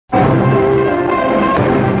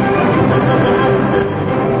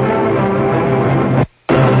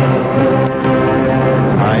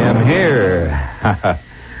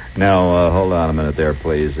Now, hold on a minute there,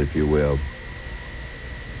 please, if you will.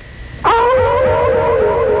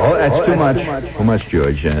 Oh, that's too much. Too much,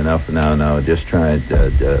 George. Enough. No. Just try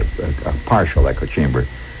a partial echo chamber.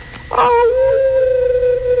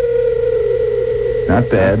 Not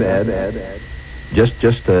bad. Just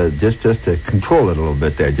to control it a little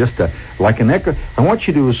bit there. Just like an echo. I want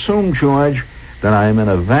you to assume, George, that I am in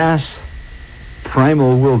a vast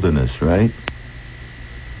primal wilderness, right?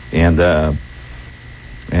 And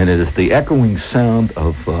it is the echoing sound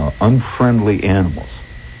of unfriendly animals.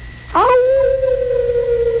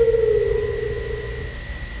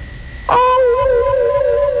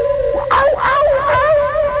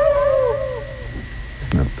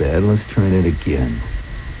 Not bad. Let's try that again.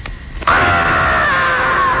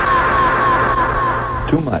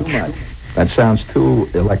 Too much. That sounds too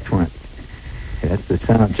electronic. That's the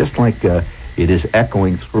sound, just like it is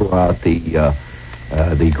echoing throughout the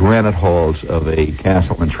granite halls of a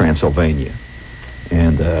castle in Transylvania.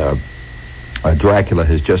 And Dracula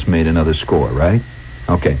has just made another score, right?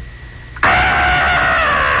 Okay.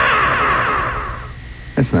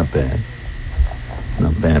 That's not bad.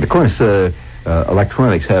 Not bad. Of course,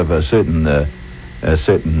 electronics have certain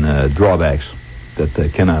drawbacks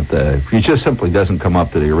that cannot. It just simply doesn't come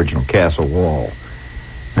up to the original castle wall.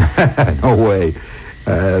 No way.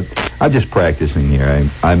 I'm just practicing here.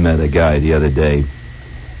 I met a guy the other day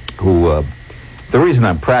who, the reason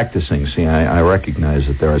I'm practicing, see, I recognize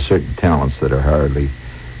that there are certain talents that are hardly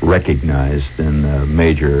recognized in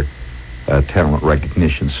major talent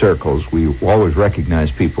recognition circles. We always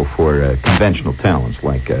recognize people for conventional talents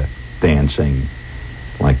like dancing,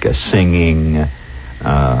 like singing,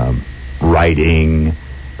 writing.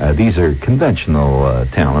 These are conventional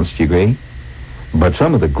talents, do you agree? But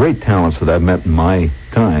some of the great talents that I've met in my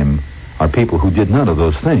time are people who did none of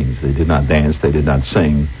those things. They did not dance, they did not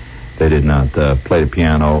sing, they did not play the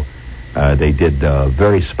piano. They did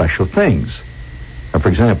very special things. For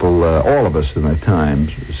example, all of us in our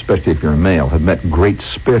times, especially if you're a male, have met great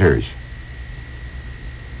spitters.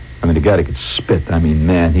 I mean, the guy that could spit, I mean,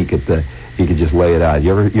 man, he could just lay it out.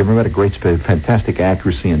 You ever met a great spitter? Fantastic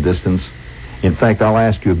accuracy and distance. In fact, I'll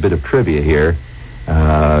ask you a bit of trivia here,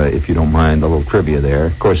 if you don't mind a little trivia there.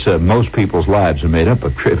 Of course, most people's lives are made up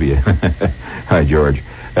of trivia. Hi, George.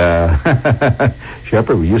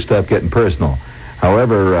 Shepard, you stop getting personal.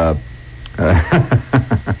 However,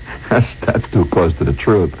 that's too close to the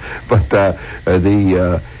truth. But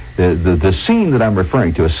the scene that I'm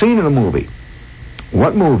referring to, a scene in a movie.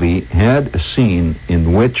 What movie had a scene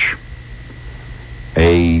in which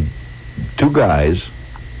two guys,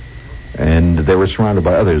 and they were surrounded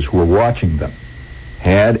by others who were watching them,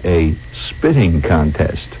 had a spitting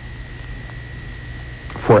contest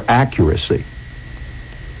for accuracy?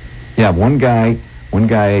 Yeah, one guy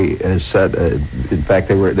said, in fact,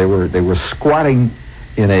 they were squatting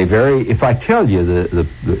in a very, if I tell you the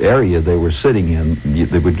area they were sitting in,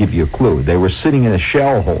 they would give you a clue. They were sitting in a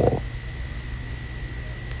shell hole.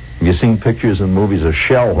 Have you seen pictures in movies of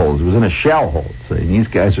shell holes? It was in a shell hole. So these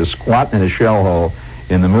guys are squatting in a shell hole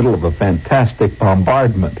in the middle of a fantastic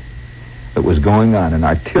bombardment that was going on. An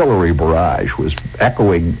artillery barrage was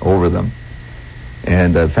echoing over them.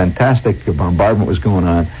 And a fantastic bombardment was going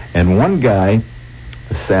on. And one guy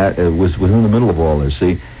was in the middle of all this,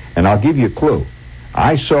 see? And I'll give you a clue.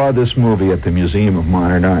 I saw this movie at the Museum of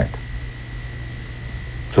Modern Art.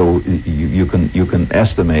 So you can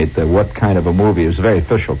estimate what kind of a movie. It was a very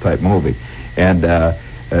official type movie. And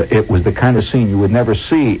it was the kind of scene you would never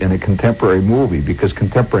see in a contemporary movie, because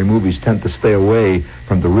contemporary movies tend to stay away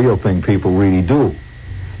from the real thing people really do.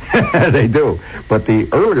 They do. But the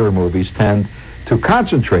earlier movies tend to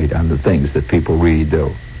concentrate on the things that people really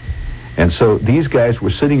do. And so these guys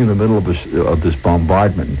were sitting in the middle of this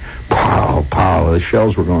bombardment. Pow, pow, the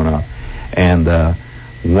shells were going off. And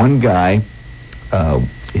one guy,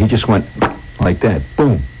 he just went like that.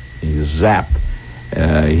 Boom. He zapped.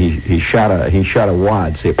 He shot a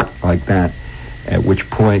wad, say, like that. At which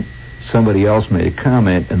point somebody else made a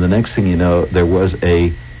comment, and the next thing you know, there was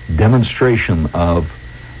a demonstration of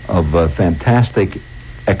fantastic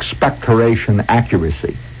expectoration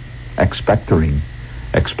accuracy. Expectoring.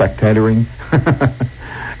 And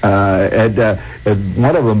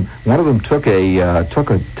one of them took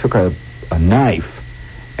a knife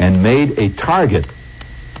and made a target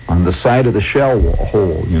on the side of the shell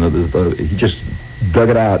hole. You know, he just dug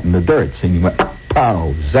it out in the dirt, and he went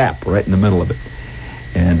pow, zap, right in the middle of it.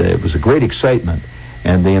 And it was a great excitement.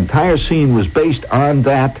 And the entire scene was based on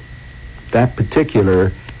that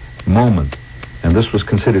particular moment. And this was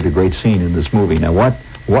considered a great scene in this movie. Now,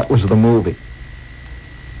 what was the movie?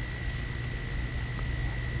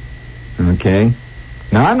 Okay.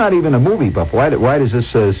 Now, I'm not even a movie buff. Why does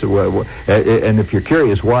this and if you're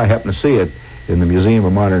curious why I happen to see it in the Museum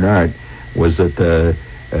of Modern Art, was that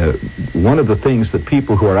one of the things that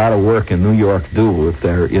people who are out of work in New York do, if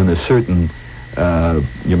they're in a certain,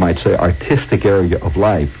 you might say, artistic area of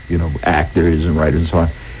life, actors and writers and so on,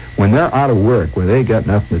 when they're out of work, when they got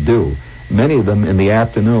nothing to do, many of them in the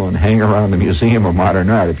afternoon hang around the Museum of Modern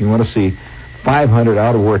Art. If you want to see 500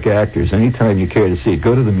 out-of-work actors, anytime you care to see it,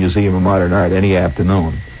 go to the Museum of Modern Art any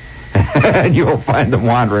afternoon, and you'll find them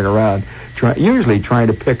wandering around, usually trying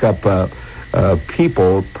to pick up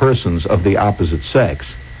persons of the opposite sex.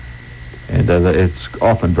 And it's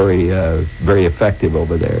often very, very effective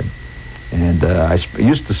over there. And I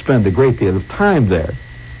used to spend a great deal of time there.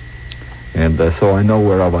 And so I know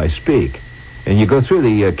whereof I speak. And you go through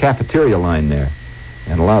the cafeteria line there,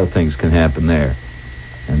 and a lot of things can happen there.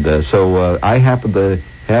 And so I happened to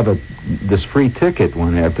have this free ticket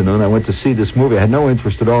one afternoon. I went to see this movie. I had no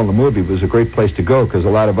interest at all in the movie. It was a great place to go because a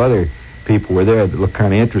lot of other people were there that looked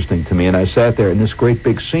kind of interesting to me. And I sat there, and this great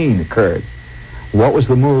big scene occurred. What was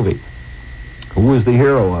the movie? Who was the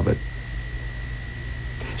hero of it?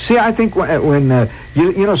 See, I think when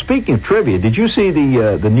speaking of trivia, did you see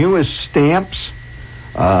the newest stamps?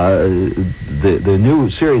 The new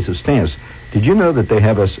series of stamps. Did you know that they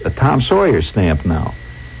have a Tom Sawyer stamp now?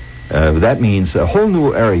 That means a whole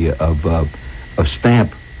new area of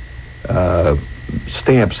stamps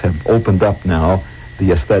have opened up now.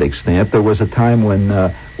 The aesthetic stamp. There was a time when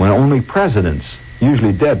only presidents,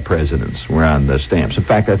 usually dead presidents, were on the stamps. In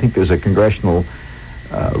fact, I think there's a congressional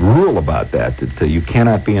rule about that you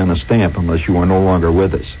cannot be on a stamp unless you are no longer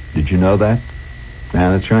with us. Did you know that?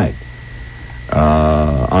 Yeah, that's right.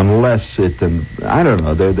 Unless I don't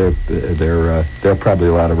know. There are probably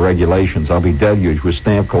a lot of regulations. I'll be deluged with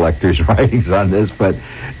stamp collectors' writings on this, but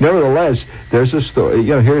nevertheless, there's a story.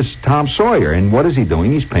 Here's Tom Sawyer, and what is he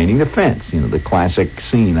doing? He's painting the fence. The classic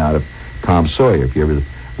scene out of Tom Sawyer. If you ever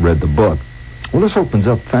read the book, well, this opens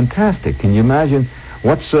up fantastic. Can you imagine?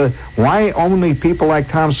 Why only people like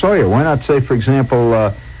Tom Sawyer? Why not say, for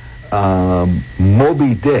example,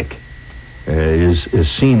 Moby Dick? Is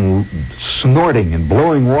seen snorting and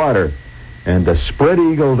blowing water, and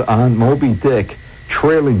spread-eagled on Moby Dick,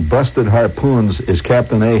 trailing busted harpoons, is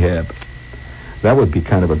Captain Ahab. That would be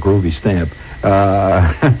kind of a groovy stamp.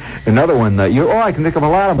 Another one, I can think of a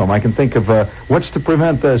lot of them. I can think of what's to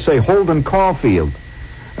prevent, say, Holden Caulfield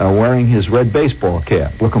wearing his red baseball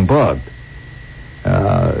cap, looking bugged.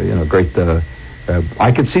 Great.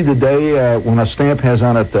 I can see the day when a stamp has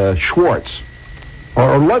on it Schwartz.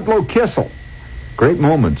 Or Ludlow Kissel. Great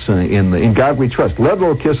moments in God We Trust.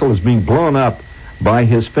 Ludlow Kissel is being blown up by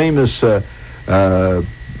his famous 4th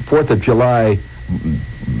of July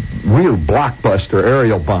real blockbuster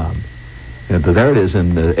aerial bomb. And there it is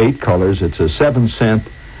in 8 colors. It's a 7-cent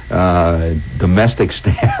domestic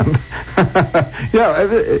stamp.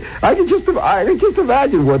 I can just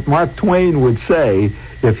imagine what Mark Twain would say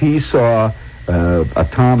if he saw a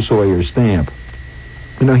Tom Sawyer stamp.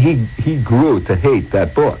 He grew to hate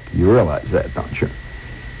that book. You realize that, don't you?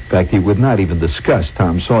 In fact, he would not even discuss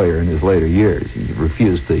Tom Sawyer in his later years. He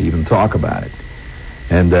refused to even talk about it.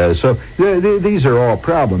 And so these are all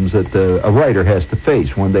problems that a writer has to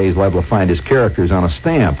face. One day he's liable to find his characters on a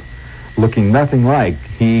stamp looking nothing like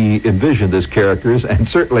he envisioned his characters, and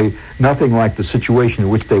certainly nothing like the situation in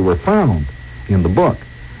which they were found in the book,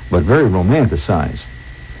 but very romanticized.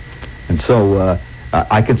 And so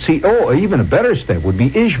I can see, even a better step would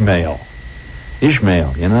be Ishmael.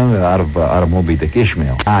 Ishmael, out of Moby Dick,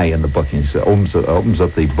 Ishmael. In the book, he opens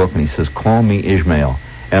up the book and he says, "Call me Ishmael."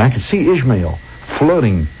 And I can see Ishmael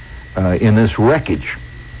floating in this wreckage.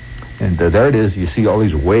 And there it is. You see all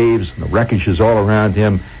these waves, and the wreckage is all around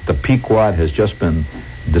him. The Pequod has just been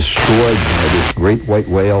destroyed by this great white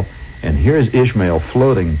whale. And here's Ishmael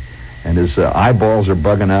floating, and his eyeballs are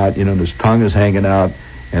bugging out, and his tongue is hanging out.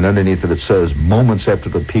 And underneath it says, "Moments after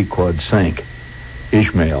the Pequod sank,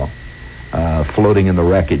 Ishmael, floating in the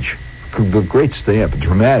wreckage." A great stamp, a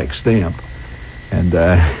dramatic stamp. And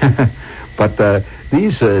but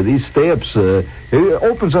these stamps, it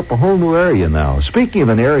opens up a whole new area now. Speaking of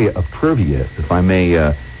an area of trivia, if I may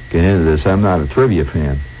get into this, I'm not a trivia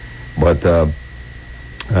fan, but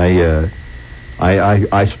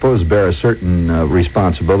I suppose bear a certain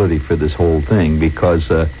responsibility for this whole thing, because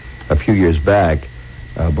a few years back,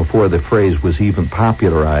 before the phrase was even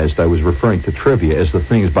popularized, I was referring to trivia as the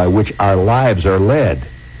things by which our lives are led.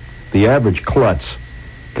 The average klutz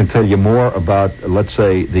can tell you more about, let's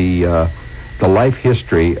say, the life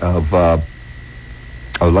history of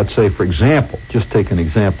let's say, for example, just take an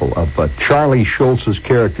example of Charlie Schultz's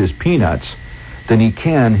character's Peanuts than he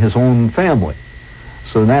can his own family.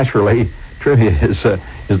 So naturally, trivia is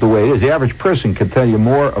the way it is. The average person can tell you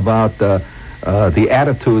more about the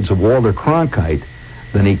attitudes of Walter Cronkite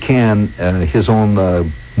than he can his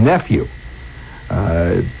own nephew.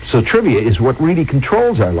 So trivia is what really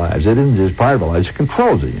controls our lives. It isn't just part of our lives; it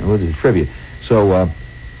controls it. It's trivia. So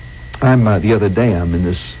I'm the other day I'm in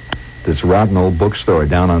this rotten old bookstore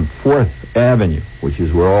down on 4th Avenue, which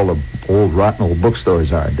is where all the old rotten old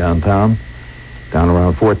bookstores are downtown, down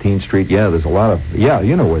around 14th Street. Yeah, there's a lot of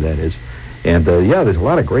you know where that is. And there's a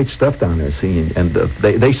lot of great stuff down there. See, and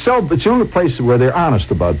they sell. It's the only place where they're honest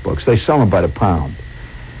about books. They sell them by the pound.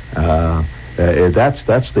 That's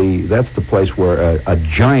the place where a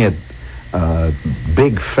giant,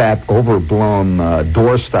 big, fat, overblown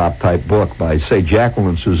doorstop type book by, say,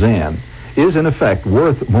 Jacqueline Suzanne is in effect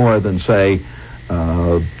worth more than, say,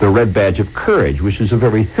 The Red Badge of Courage, which is a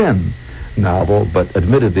very thin novel, but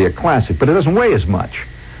admittedly a classic. But it doesn't weigh as much.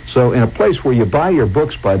 So in a place where you buy your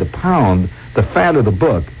books by the pound, the fatter the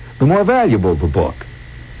book, the more valuable the book.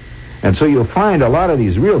 And so you'll find a lot of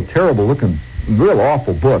these real terrible looking, real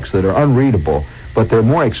awful books that are unreadable, but they're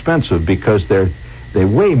more expensive because they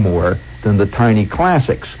weigh more than the tiny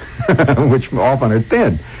classics, which often are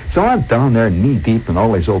thin. So I'm down there knee deep in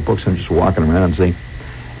all these old books. I'm just walking around, see,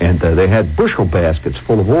 and they had bushel baskets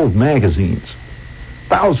full of old magazines,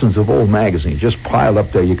 thousands of old magazines just piled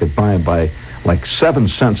up there. You could buy them by like 7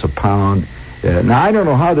 cents a pound. Now I don't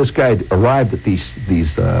know how this guy arrived at these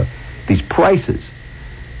prices.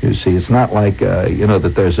 You see, it's not like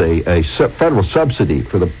that there's a federal subsidy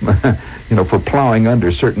for the for plowing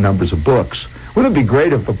under certain numbers of books. Wouldn't it be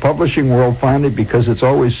great if the publishing world finally, because it's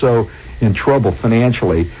always so in trouble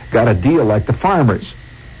financially, got a deal like the farmers,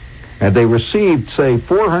 and they received, say,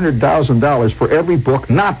 $400,000 for every book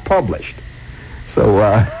not published. So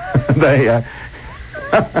they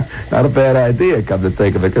not a bad idea, come to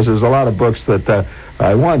think of it, because there's a lot of books that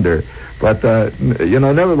I wonder. But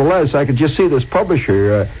nevertheless, I could just see this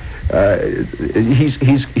publisher.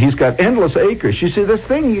 He's got endless acres. You see, this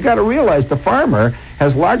thing, you got to realize the farmer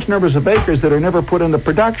has large numbers of acres that are never put into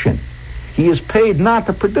production. He is paid not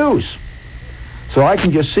to produce. So I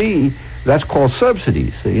can just see that's called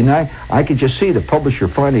subsidies. I can just see the publisher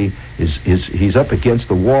finally he's up against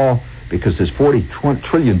the wall because there's 40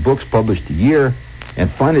 trillion books published a year,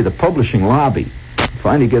 and finally the publishing lobby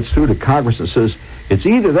finally gets through to Congress and says, it's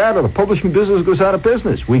either that or the publishing business goes out of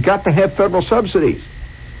business. We got to have federal subsidies.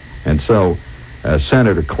 And so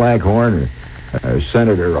Senator Claghorn or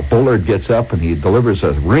Senator Bullard gets up and he delivers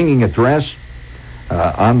a ringing address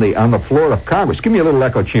on the floor of Congress. Give me a little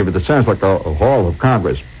echo chamber that sounds like the hall of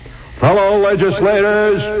Congress. Fellow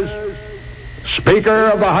legislators, Speaker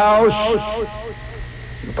of the House,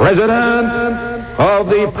 President of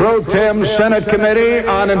the Pro Tem Senate Committee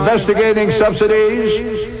on Investigating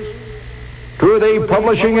Subsidies, through the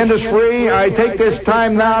publishing industry, I take this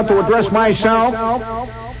time now to address myself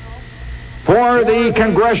for the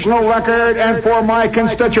congressional record and for my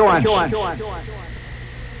constituents.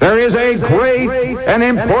 There is a great and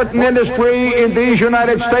important industry in these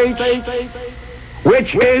United States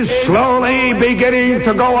which is slowly beginning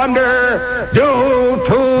to go under due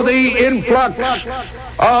to the influx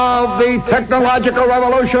of the technological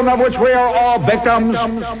revolution of which we are all victims.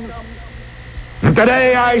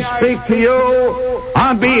 Today I speak to you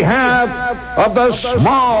on behalf of the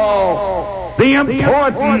small, the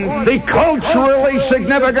important, the culturally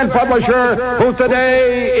significant publisher who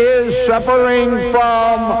today is suffering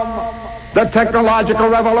from the technological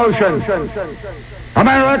revolution.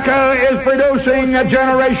 America is producing a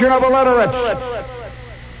generation of illiterates.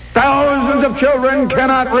 Thousands of children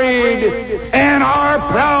cannot read and are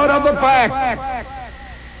proud of the fact.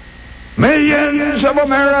 Millions of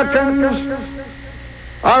Americans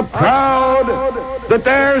are proud that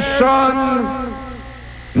their son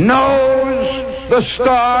knows the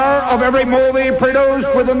star of every movie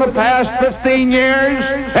produced within the past 15 years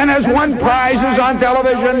and has won prizes on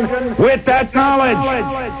television with that knowledge.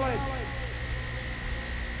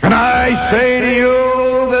 And I say to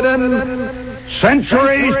you that in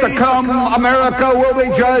centuries to come, America will be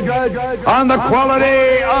judged on the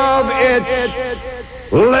quality of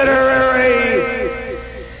its literary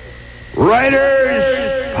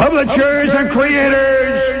writers, publishers, and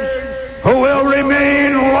creators who will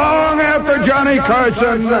remain long after Johnny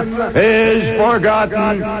Carson is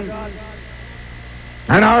forgotten.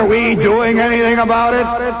 And are we doing anything about it?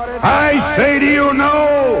 I say to you,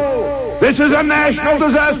 no. This is a national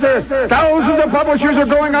disaster. Thousands of publishers are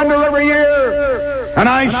going under every year. And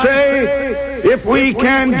I say, if we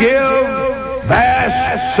can give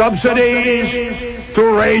vast subsidies to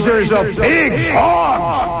raisers of pigs,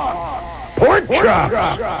 hogs, pork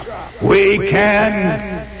chops. We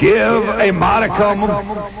can give a modicum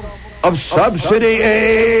of subsidy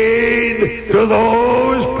aid to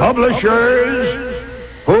those publishers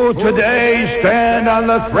who today stand on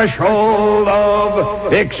the threshold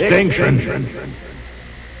of extinction.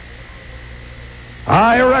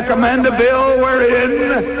 I recommend a bill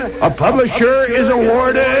wherein a publisher is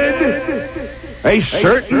awarded a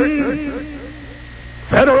certain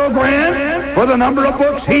federal grant for the number of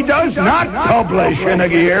books he does not publish in a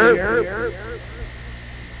year,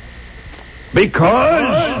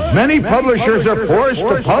 because many publishers are forced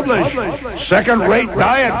to publish second-rate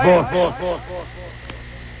diet books,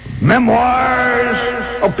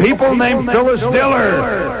 memoirs of people named Phyllis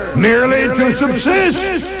Diller, merely to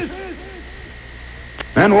subsist.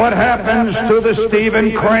 And what happens to the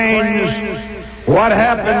Stephen Cranes? What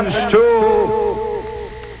happens to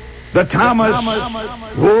the Thomas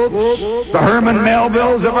Whoops, the Herman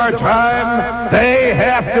Melvilles of our time? They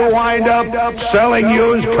have to wind up selling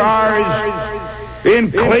used cars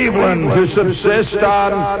in Cleveland to subsist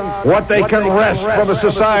on what they can wrest from a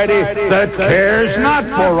society that cares not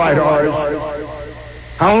for writers.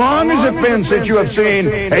 How long has it been since you have seen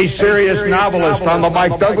a serious novelist on the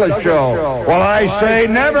Mike Douglas show? Well, I say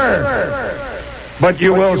never. But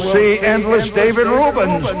you will see endless David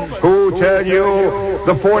Rubins who tell you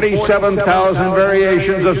the 47,000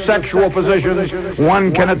 variations of sexual positions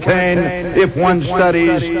one can attain if one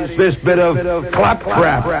studies this bit of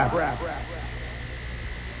claptrap.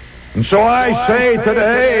 And so I say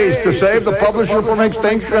today, to save the publisher from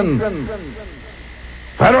extinction,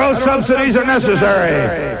 federal subsidies are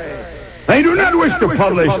necessary. They do not wish to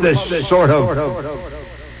publish this sort of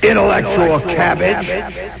intellectual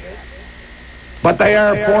cabbage, but they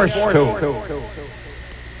are forced to.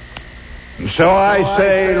 So I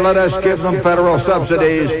say, let us give them federal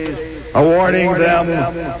subsidies, awarding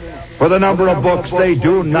them for the number of books they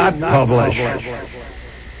do not publish.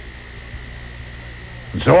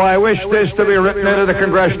 So I wish this to be written into the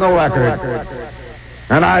congressional record.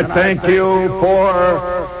 And I thank you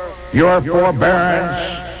for your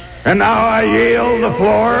forbearance. And now I yield the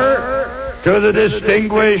floor to the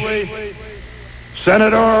distinguished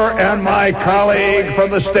senator and my colleague from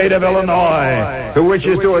the state of Illinois, who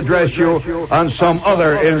wishes to address you on some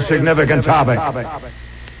other insignificant topic.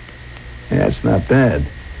 Yeah, it's not bad.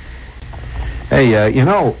 Hey,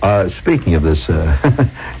 speaking of this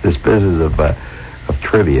this business of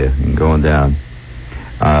trivia and going down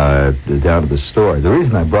to the store, the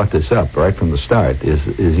reason I brought this up right from the start is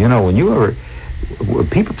when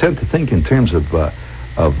people tend to think in terms of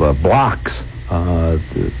blocks.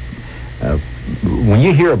 When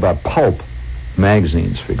you hear about pulp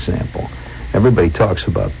magazines, for example, everybody talks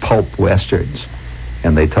about pulp westerns,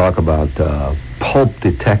 and they talk about pulp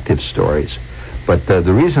detective stories. But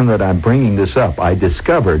the reason that I'm bringing this up, I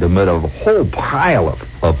discovered amid a whole pile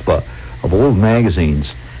of old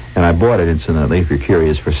magazines, and I bought it, incidentally, if you're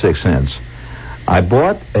curious, for 6 cents. I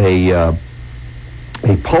bought a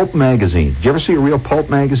pulp magazine. Did you ever see a real pulp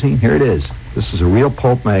magazine? Here it is. This is a real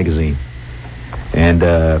pulp magazine. And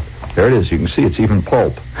there it is. You can see it's even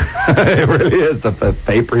pulp. It really is. The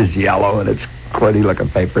paper is yellow, and it's quirky looking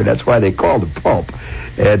paper. That's why they called it pulp.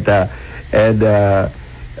 And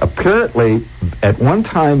apparently, at one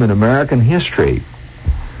time in American history,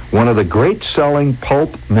 one of the great selling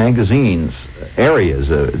pulp magazines areas,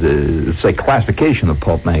 it's a classification of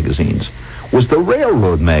pulp magazines, was the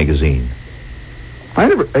Railroad magazine. I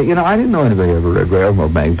didn't know anybody ever read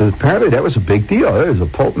Railroad magazine, but apparently that was a big deal. It was a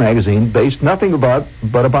pulp magazine based nothing but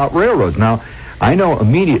about railroads. Now, I know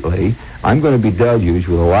immediately I'm going to be deluged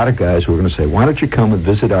with a lot of guys who are going to say, why don't you come and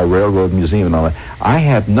visit our Railroad Museum and all that? I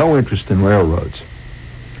have no interest in railroads.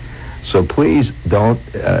 So please don't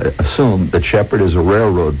assume that Shepard is a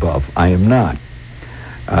railroad buff. I am not.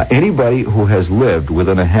 Anybody who has lived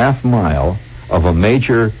within a half mile of a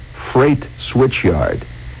major freight switchyard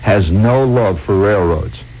has no love for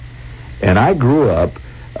railroads. And I grew up,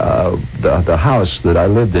 the house that I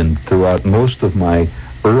lived in throughout most of my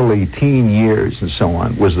early teen years and so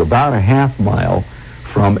on was about a half mile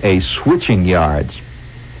from a switching yards.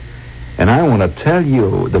 And I want to tell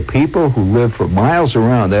you, the people who lived for miles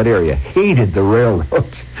around that area hated the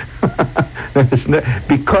railroads.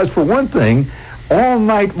 Because, for one thing, all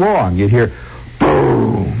night long you'd hear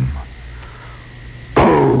boom,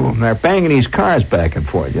 boom. They're banging these cars back and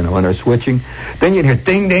forth, when they're switching. Then you'd hear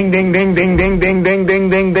ding, ding, ding, ding, ding, ding, ding, ding, ding,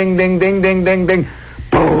 ding, ding, ding, ding, ding, ding, ding,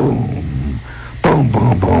 boom, boom,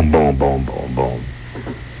 boom, boom, boom, boom, boom, boom.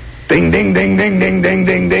 Ding, ding, ding, ding, ding, ding,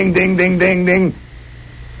 ding, ding, ding, ding, ding, ding.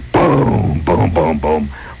 Boom, boom, boom, boom.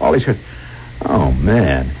 All these guys. Oh,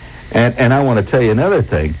 man. And I want to tell you another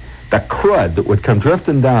thing. the crud that would come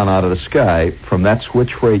drifting down out of the sky from that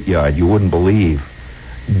switch freight yard, you wouldn't believe.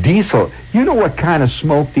 Diesel, you know what kind of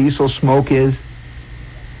smoke diesel smoke is?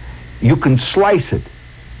 You can slice it.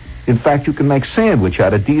 In fact, you can make sandwich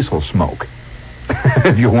out of diesel smoke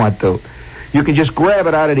if you want to. You can just grab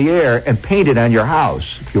it out of the air and paint it on your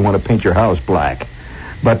house if you want to paint your house black.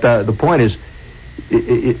 But the point is,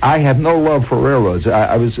 I have no love for railroads.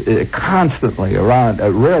 I was constantly around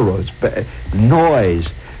railroads, noise.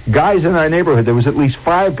 Guys in our neighborhood, there was at least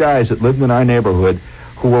 5 guys that lived in our neighborhood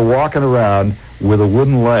who were walking around with a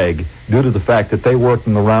wooden leg due to the fact that they worked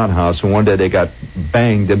in the roundhouse, and one day they got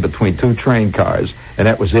banged in between 2 train cars, and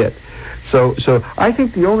that was it. So I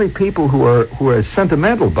think the only people who are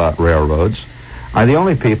sentimental about railroads are the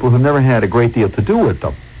only people who never had a great deal to do with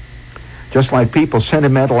them. Just like people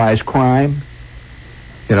sentimentalize crime.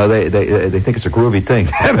 You know, they think it's a groovy thing.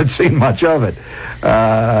 Haven't seen much of it.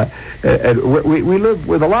 And we live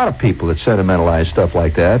with a lot of people that sentimentalize stuff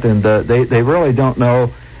like that, and they really don't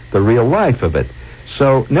know the real life of it.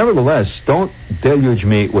 So, nevertheless, don't deluge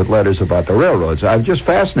me with letters about the railroads. I'm just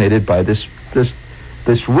fascinated by this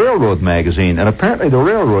railroad magazine, and apparently the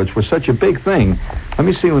railroads were such a big thing. Let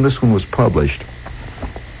me see when this one was published.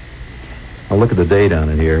 I'll look at the date on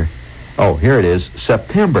it here. Oh, here it is,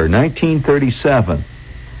 September 1937.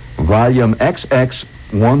 Volume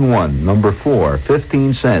XX11, number 4,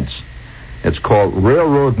 15 cents. It's called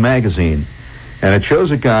Railroad Magazine, and it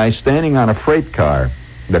shows a guy standing on a freight car.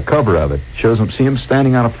 The cover of it shows him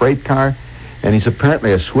standing on a freight car, and he's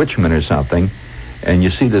apparently a switchman or something. And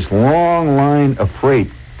you see this long line of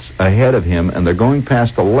freight ahead of him, and they're going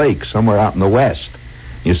past a lake somewhere out in the west.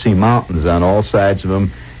 You see mountains on all sides of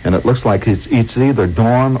him, and it looks like it's either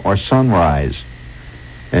dawn or sunrise.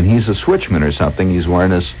 And he's a switchman or something. He's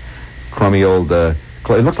wearing this crummy old clothes.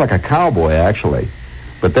 It looks like a cowboy, actually.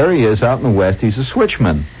 But there he is out in the west. He's a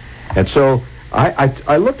switchman. And so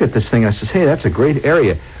I looked at this thing, and I said, hey, that's a great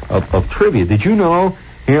area of trivia. Did you know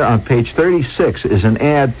here on page 36 is an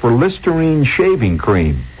ad for Listerine shaving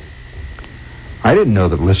cream? I didn't know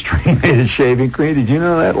that Listerine made a shaving cream. Did you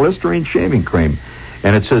know that? Listerine shaving cream.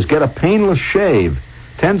 And it says, get a painless shave,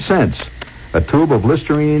 10 cents. A tube of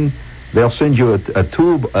Listerine. They'll send you a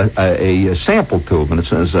tube, a sample tube, and it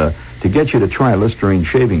says, to get you to try Listerine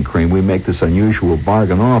shaving cream, we make this unusual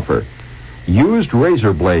bargain offer. Used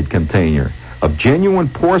razor blade container of genuine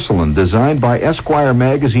porcelain designed by Esquire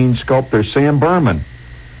magazine sculptor Sam Berman.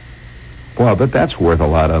 Well, but that's worth a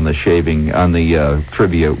lot on the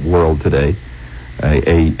trivia world today.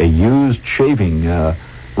 A used shaving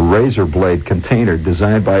razor blade container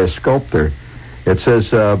designed by a sculptor. It says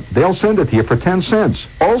they'll send it to you for 10 cents.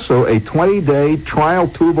 Also, a 20-day trial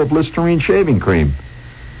tube of Listerine shaving cream.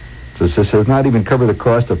 So this does not even cover the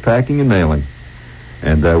cost of packing and mailing.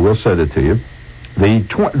 And we'll send it to you.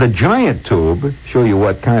 The giant tube, show you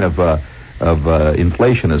what kind of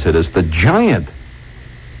inflation it is. The giant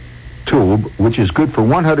tube, which is good for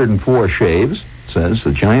 104 shaves, says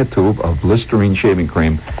the giant tube of Listerine shaving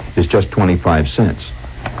cream is just 25 cents.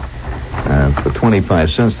 For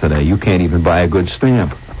 25 cents today, you can't even buy a good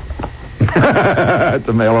stamp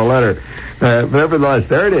to mail a letter. But nevertheless,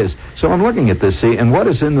 there it is. So I'm looking at this, see, and what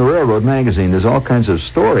is in the Railroad Magazine? There's all kinds of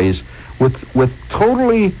stories with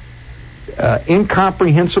totally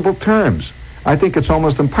incomprehensible terms. I think it's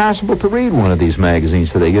almost impossible to read one of these magazines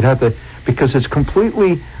today. You'd have to, because it's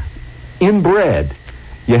completely inbred.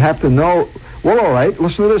 You have to know. Well, all right,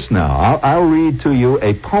 listen to this now. I'll read to you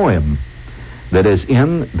a poem that is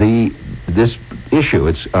in this issue.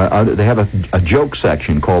 It's they have a joke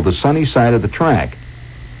section called "The Sunny Side of the Track."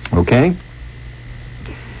 Okay.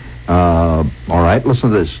 All right,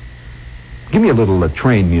 listen to this. Give me a little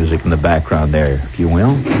train music in the background there, if you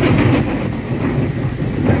will.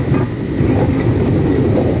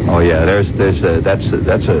 Oh yeah, that's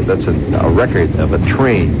a record of a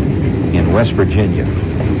train in West Virginia.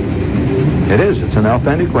 It is. It's an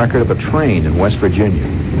authentic record of a train in West Virginia.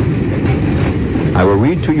 I will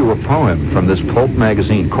read to you a poem from this pulp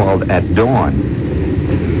magazine called At Dawn.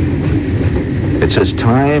 It says,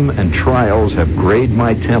 time and trials have grayed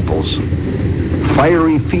my temples.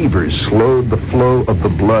 Fiery fevers slowed the flow of the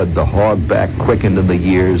blood the hogback quickened in the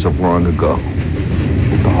years of long ago.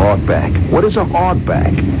 The hogback. What is a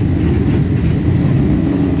hogback?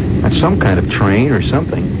 That's some kind of train or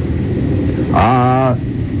something. Ah,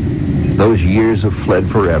 those years have fled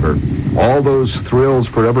forever. All those thrills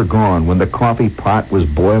forever gone when the coffee pot was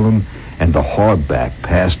boiling and the hogback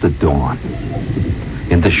passed at dawn.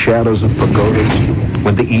 In the shadows of pagodas,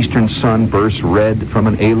 when the eastern sun bursts red from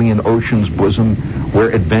an alien ocean's bosom where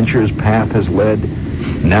adventure's path has led,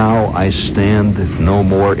 now I stand no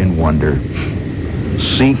more in wonder.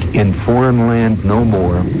 Seek in foreign land no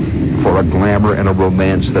more for a glamour and a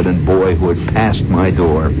romance that in boyhood passed my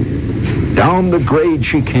door. Down the grade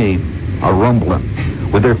she came, a rumbling,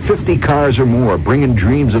 with her 50 cars or more, bringing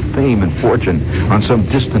dreams of fame and fortune on some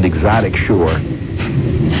distant exotic shore.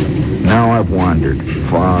 Now I've wandered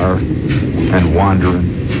far and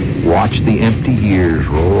wandering, watched the empty years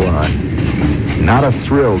roll on. Not a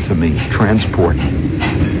thrill to me, transporting,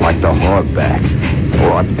 like the hogback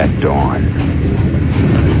brought at dawn.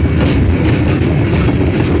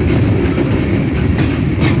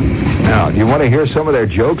 Now, do you want to hear some of their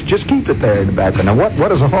jokes? Just keep it there in the background. Now,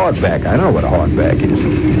 what is a hogback? I know what a hogback is.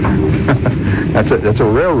 That's a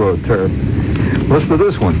railroad term. Listen to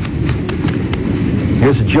this one.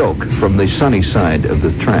 Here's a joke from the sunny side of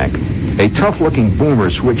the track. A tough-looking boomer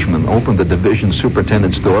switchman opened the division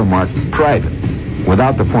superintendent's door marked private,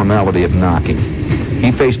 without the formality of knocking.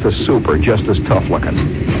 He faced a super just as tough-looking.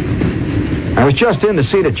 I was just in to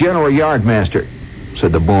see the general yard master,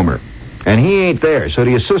 said the boomer. And he ain't there, so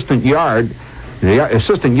the assistant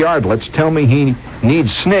yardlets tell me he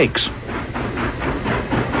needs snakes.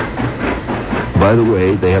 By the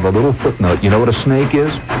way, they have a little footnote. You know what a snake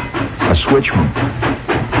is? A switchman.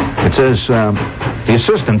 It says, the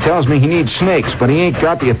assistant tells me he needs snakes, but he ain't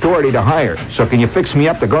got the authority to hire. So can you fix me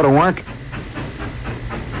up to go to work?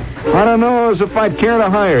 I don't know as if I'd care to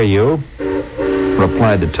hire you,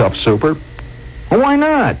 replied the tough super. Well, why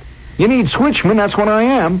not? You need switchmen, that's what I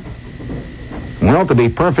am. Well, to be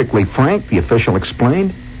perfectly frank, the official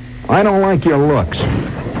explained, I don't like your looks.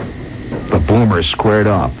 The boomer squared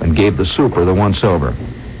off and gave the super the once-over.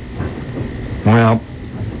 Well,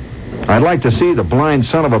 I'd like to see the blind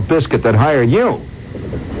son of a biscuit that hired you.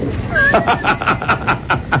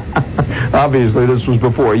 Obviously, this was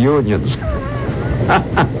before unions.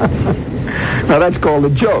 Now, that's called a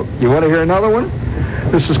joke. You want to hear another one?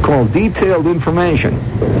 This is called detailed information.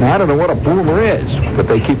 Now, I don't know what a boomer is, but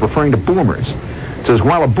they keep referring to boomers. It says,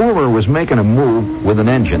 while a boomer was making a move with an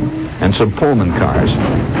engine and some Pullman cars,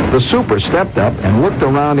 the super stepped up and looked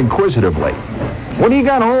around inquisitively. What do you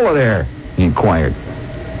got hold of there? He inquired.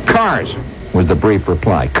 Cars, was the brief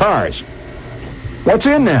reply. Cars. What's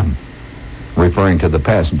in them? Referring to the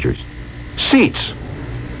passengers. Seats,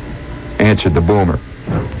 answered the boomer.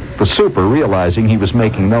 The super, realizing he was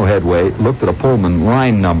making no headway, looked at a Pullman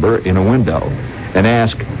line number in a window and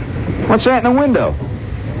asked, What's that in the window?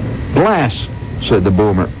 Glass, said the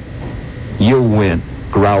boomer. You win,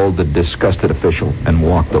 growled the disgusted official and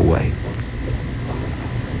walked away.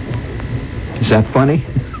 Is that funny?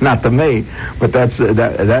 Not to me, but that's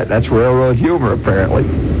railroad humor, apparently.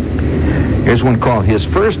 Here's one called His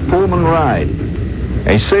First Pullman Ride.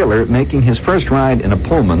 A sailor making his first ride in a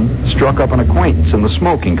Pullman struck up an acquaintance in the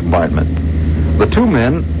smoking compartment. The two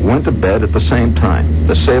men went to bed at the same time,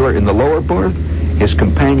 the sailor in the lower berth, his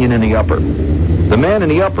companion in the upper. The man in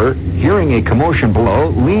the upper, hearing a commotion below,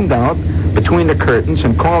 leaned out between the curtains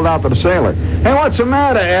and called out to the sailor, Hey, what's the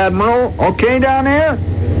matter, Admiral? Okay down there?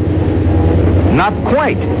 Not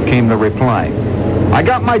quite, came the reply. I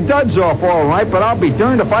got my duds off all right, but I'll be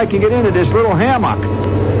darned if I can get into this little hammock.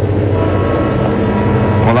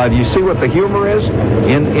 Well, now, do you see what the humor is?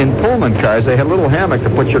 In Pullman cars, they had a little hammock to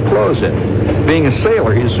put your clothes in. Being a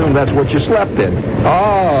sailor, he assumed that's what you slept in.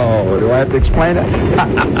 Oh, do I have to explain it?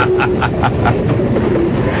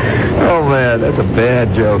 Oh, man, that's a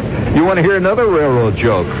bad joke. You want to hear another railroad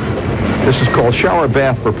joke? This is called Shower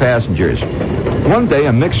Bath for Passengers. One day,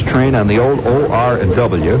 a mixed train on the old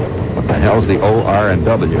OR&W. What the hell's the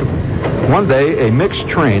OR&W? One day, a mixed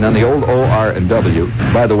train on the old OR&W.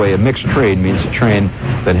 By the way, a mixed train means a train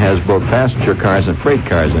that has both passenger cars and freight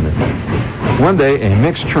cars in it. One day, a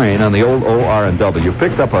mixed train on the old OR&W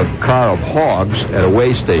picked up a car of hogs at a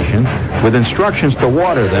way station with instructions to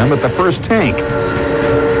water them at the first tank.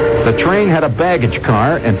 The train had a baggage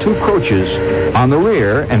car and 2 coaches on the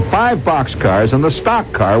rear and 5 boxcars on the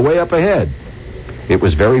stock car way up ahead. It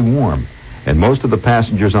was very warm, and most of the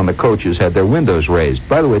passengers on the coaches had their windows raised.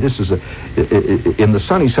 By the way, this is in the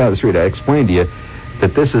sunny side of the street, I explained to you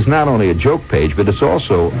that this is not only a joke page, but it's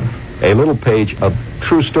also a little page of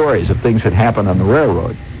true stories of things that happened on the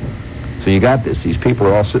railroad. So you got this. These people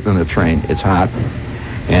are all sitting in the train. It's hot,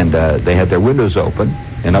 and they had their windows open,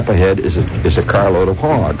 and up ahead is a carload of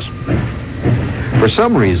hogs. For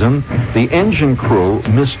some reason, the engine crew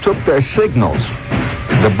mistook their signals.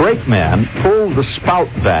 The brakeman pulled the spout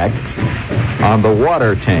back on the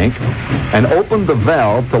water tank and opened the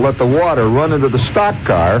valve to let the water run into the stock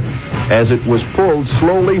car as it was pulled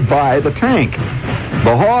slowly by the tank.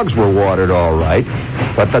 The hogs were watered all right,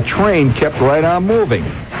 but the train kept right on moving.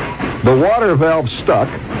 The water valve stuck.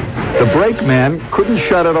 The brakeman couldn't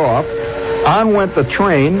shut it off, On went the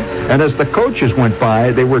train, and as the coaches went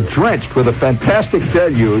by, they were drenched with a fantastic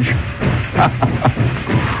deluge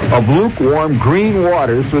of lukewarm green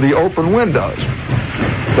water through the open windows.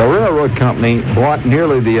 The railroad company bought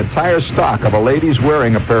nearly the entire stock of a ladies'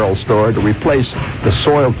 wearing apparel store to replace the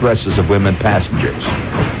soiled dresses of women passengers.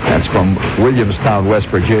 That's from Williamstown, West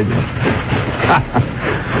Virginia.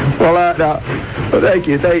 Well, thank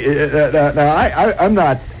you.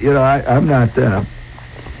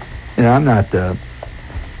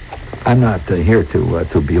 I'm not here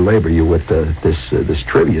to belabor you with this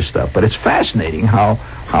trivia stuff, but it's fascinating how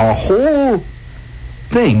a whole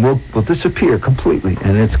thing will disappear completely,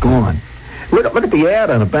 and it's gone. Look at the ad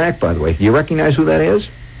on the back, by the way. Do you recognize who that is?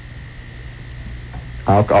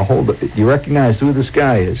 I'll hold it. Do you recognize who this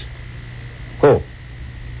guy is? Oh,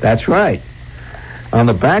 that's right. On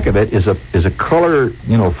the back of it is a color,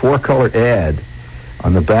 4-color ad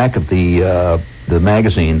on the back of the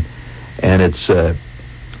magazine, and it's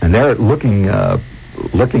and they're looking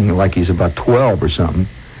like he's about 12 or something,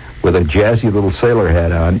 with a jazzy little sailor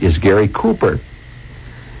hat on, is Gary Cooper.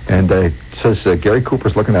 And it says Gary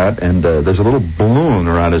Cooper's looking out, and there's a little balloon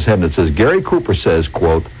around his head, and it says, Gary Cooper says,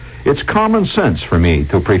 quote, "It's common sense for me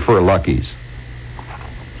to prefer Lucky's,"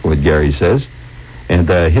 what Gary says. And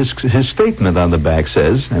his statement on the back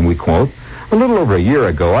says, and we quote, "A little over a year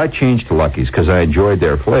ago, I changed to Lucky's because I enjoyed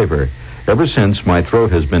their flavor. Ever since, my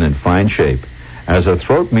throat has been in fine shape. As a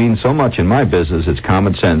throat means so much in my business, it's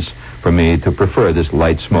common sense for me to prefer this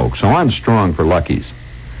light smoke. So I'm strong for Lucky's.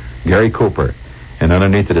 Gary Cooper." And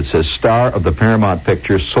underneath it says, "Star of the Paramount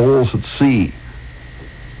picture Souls at Sea."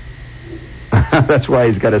 That's why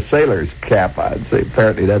he's got a sailor's cap on. So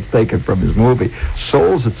apparently that's taken from his movie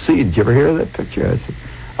Souls at Sea. Did you ever hear that picture?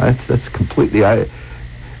 That's completely. I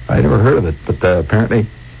never heard of it, but apparently,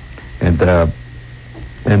 and their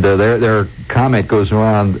comment goes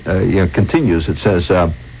around. Continues. It says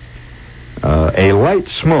a light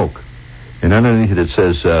smoke, and underneath it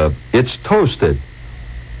says it's toasted.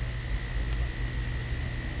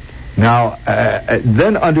 Now,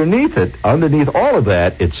 then underneath all of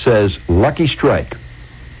that, it says Lucky Strike,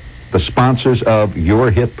 the sponsors of your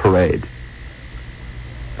hit parade.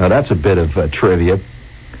 Now that's a bit of trivia,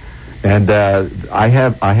 and I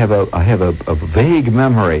have a vague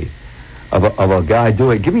memory of a guy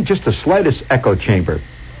doing. Give me just the slightest echo chamber.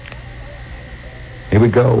 Here we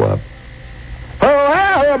go. Soul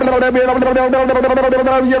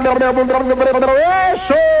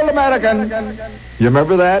American. You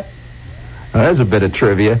remember that? That's a bit of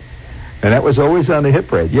trivia. And that was always on the hit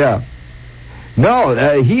parade, yeah. No,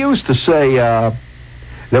 he used to say,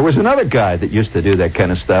 there was another guy that used to do that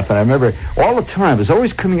kind of stuff, and I remember all the time, it was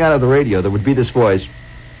always coming out of the radio, there would be this voice.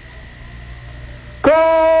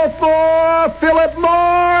 Go for Philip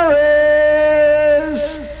Morris!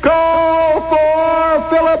 Go for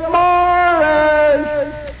Philip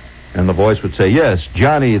Morris! And the voice would say, yes,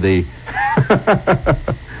 Johnny the...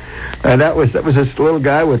 And that was this little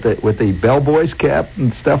guy with the bellboy's cap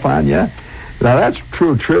and stuff on, yeah. Now that's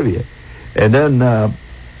true trivia. And then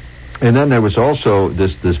there was also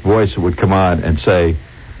this voice that would come on and say,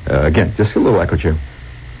 again, just a little echo chamber.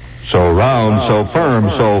 So round, so firm,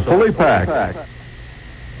 so fully packed.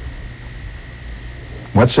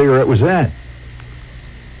 What cigarette was that?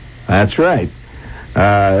 That's right.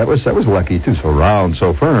 That was Lucky too. So round,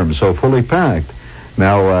 so firm, so fully packed.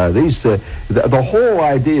 Now, the whole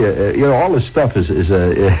idea, all this stuff is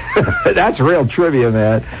that's real trivia,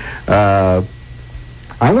 man.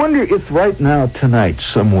 I wonder if right now, tonight,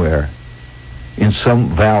 somewhere, in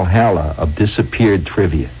some Valhalla of disappeared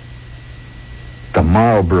trivia, the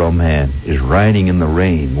Marlboro Man is riding in the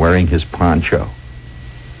rain, wearing his poncho,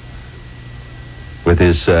 with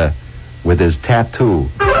his tattoo.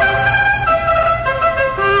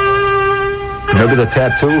 Remember the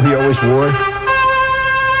tattoo he always wore?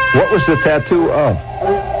 What was the tattoo of?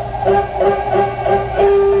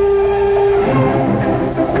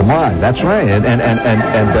 Come on, that's right. And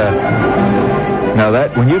now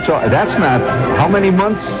that when you talk, that's not how many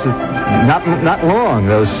months? Not long.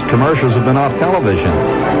 Those commercials have been off television,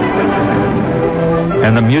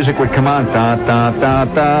 and the music would come on. Da da da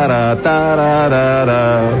da da da da da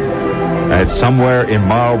da. It's somewhere in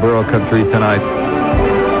Marlboro country tonight.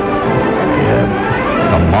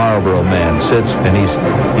 A Marlboro Man sits, and he's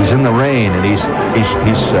in the rain, and he's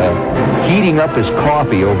heating up his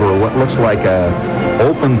coffee over what looks like a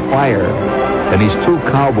open fire, and these two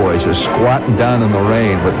cowboys are squatting down in the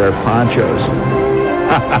rain with their ponchos.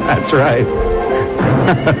 That's right.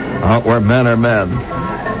 Where men are men.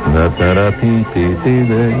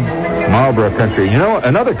 Marlboro country. You know,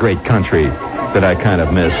 another great country that I kind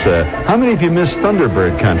of miss. How many of you miss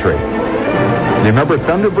Thunderbird country? You remember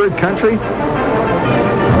Thunderbird Country?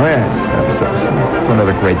 Oh, yes. That's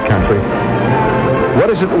another great country. What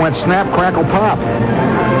is it that went snap, crackle, pop?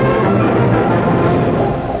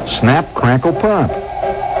 Snap, crackle, pop.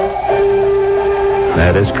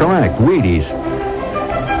 That is correct. Wheaties.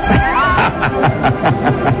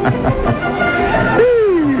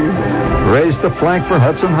 Raised the flag for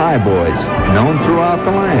Hudson High boys, known throughout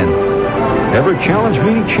the land. Ever challenge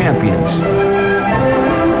meeting champions.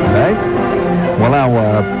 Right? Well, now,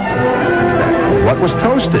 what was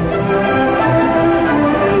toasted?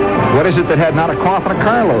 What is it that had not a cough and a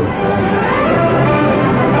carload?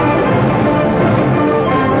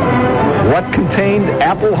 What contained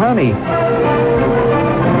apple honey?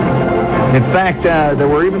 In fact, there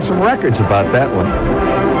were even some records about that one.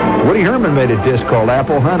 Woody Herman made a disc called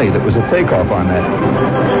Apple Honey that was a takeoff on that.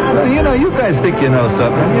 Well, you know, you guys think you know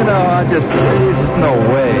something. You know, there's just no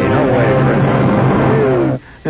way.